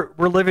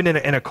 We're living in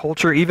a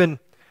culture, even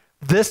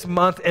this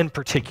month in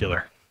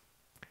particular,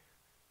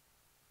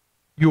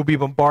 you will be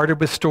bombarded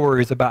with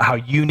stories about how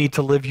you need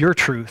to live your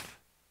truth,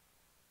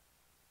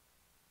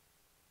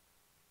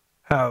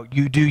 how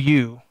you do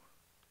you.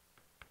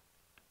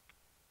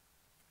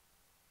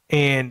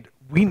 And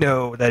we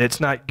know that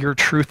it's not your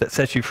truth that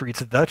sets you free,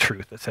 it's the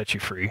truth that sets you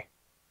free.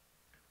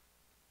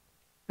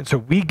 And so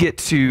we get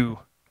to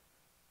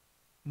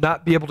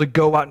not be able to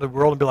go out in the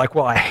world and be like,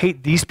 well, I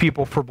hate these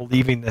people for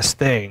believing this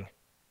thing.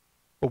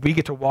 But we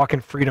get to walk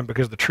in freedom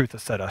because the truth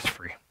has set us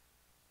free.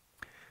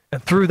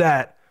 And through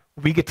that,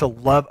 we get to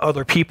love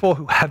other people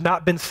who have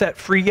not been set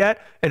free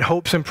yet in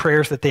hopes and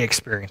prayers that they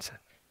experience it.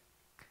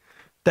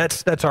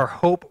 That's our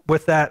hope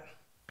with that,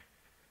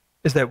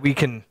 is that we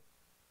can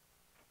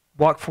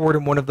walk forward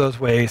in one of those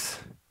ways.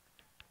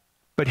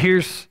 But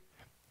here's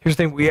the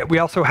thing, we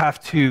also have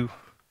to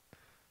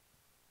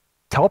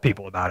tell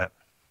people about it.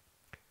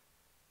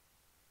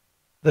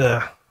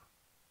 The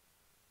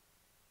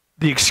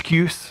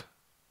excuse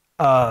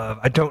of,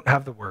 I don't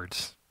have the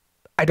words.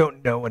 I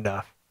don't know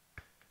enough.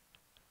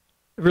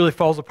 It really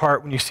falls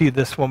apart when you see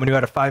this woman who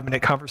had a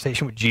 5-minute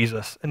conversation with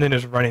Jesus and then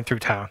is running through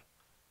town.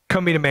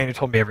 Come meet a man who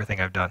told me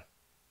everything I've done.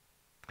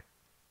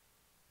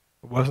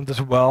 Wasn't this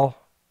well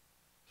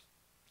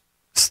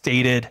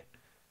stated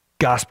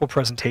gospel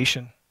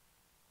presentation?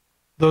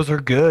 Those are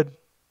good.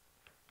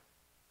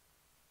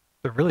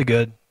 They're really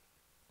good.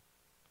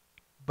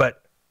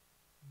 But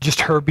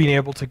just her being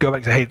able to go back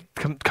and say, hey,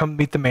 come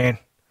meet the man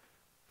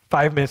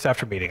 5 minutes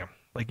after meeting him.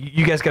 Like,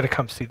 you guys got to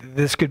come see.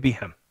 This could be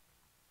him.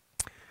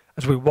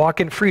 As we walk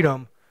in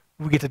freedom,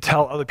 we get to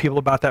tell other people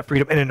about that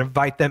freedom and then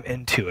invite them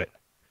into it.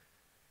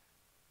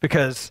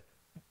 Because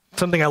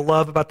something I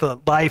love about the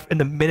life and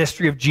the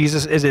ministry of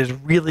Jesus is it is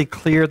really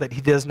clear that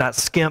he does not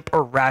skimp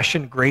or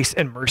ration grace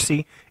and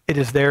mercy. It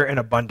is there in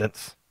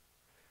abundance.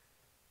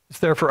 It's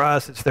there for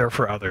us. It's there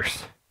for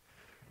others.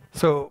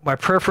 So my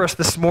prayer for us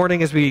this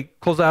morning as we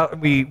close out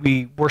and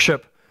we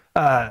worship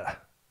our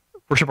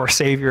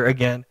Savior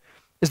again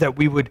is that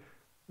we would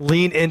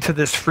lean into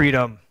this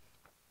freedom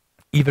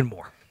even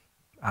more.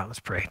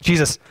 Let's pray.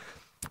 Jesus,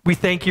 we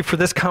thank you for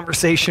this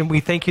conversation. We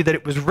thank you that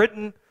it was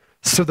written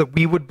so that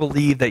we would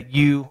believe that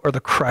you are the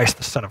Christ,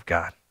 the Son of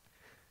God.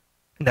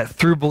 And that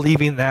through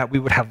believing that, we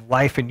would have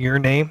life in your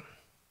name.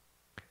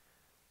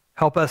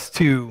 Help us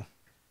to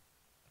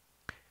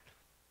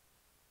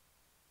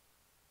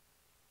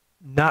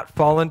not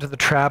fall into the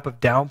trap of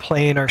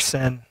downplaying our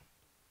sin,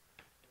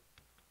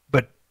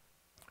 but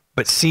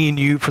seeing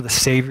you for the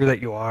Savior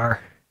that you are.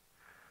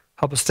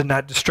 Help us to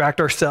not distract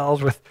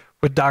ourselves with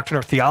doctrine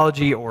or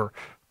theology or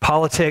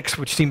politics,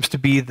 which seems to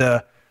be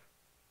the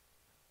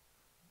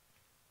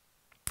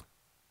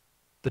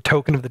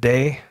token of the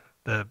day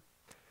that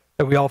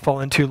we all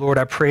fall into. Lord,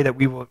 I pray that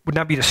we would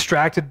not be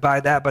distracted by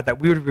that, but that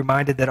we would be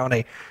reminded that on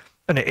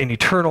an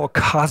eternal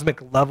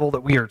cosmic level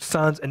that we are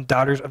sons and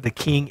daughters of the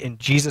King in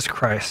Jesus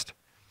Christ.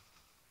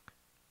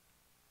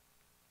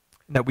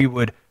 And that we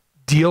would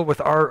deal with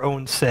our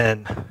own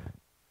sin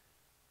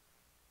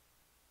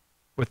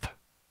with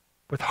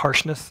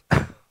harshness,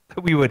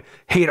 that we would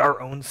hate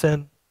our own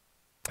sin,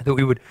 that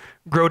we would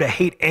grow to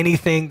hate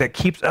anything that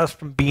keeps us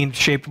from being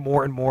shaped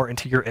more and more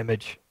into your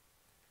image.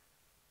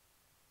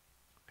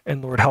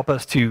 And Lord, help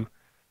us to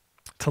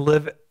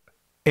live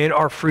in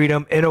our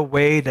freedom in a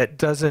way that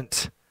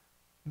doesn't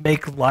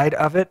make light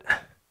of it,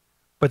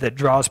 but that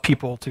draws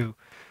people to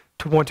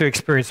want to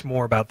experience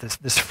more about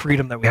this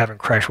freedom that we have in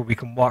Christ, where we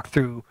can walk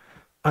through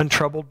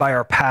untroubled by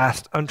our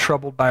past,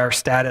 untroubled by our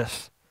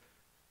status,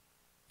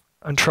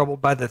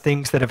 untroubled by the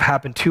things that have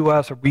happened to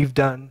us or we've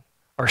done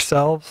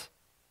ourselves,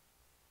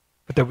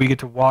 but that we get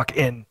to walk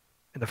in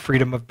the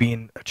freedom of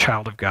being a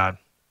child of God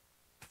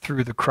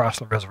through the cross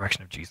and the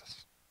resurrection of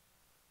Jesus.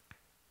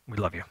 We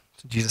love you.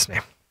 In Jesus'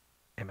 name,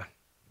 amen.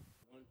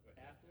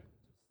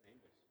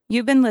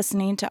 You've been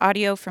listening to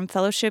audio from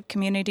Fellowship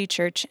Community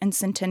Church in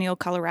Centennial,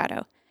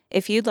 Colorado.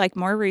 If you'd like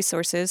more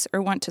resources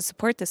or want to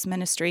support this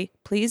ministry,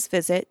 please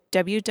visit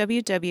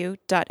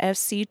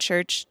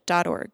www.fcchurch.org.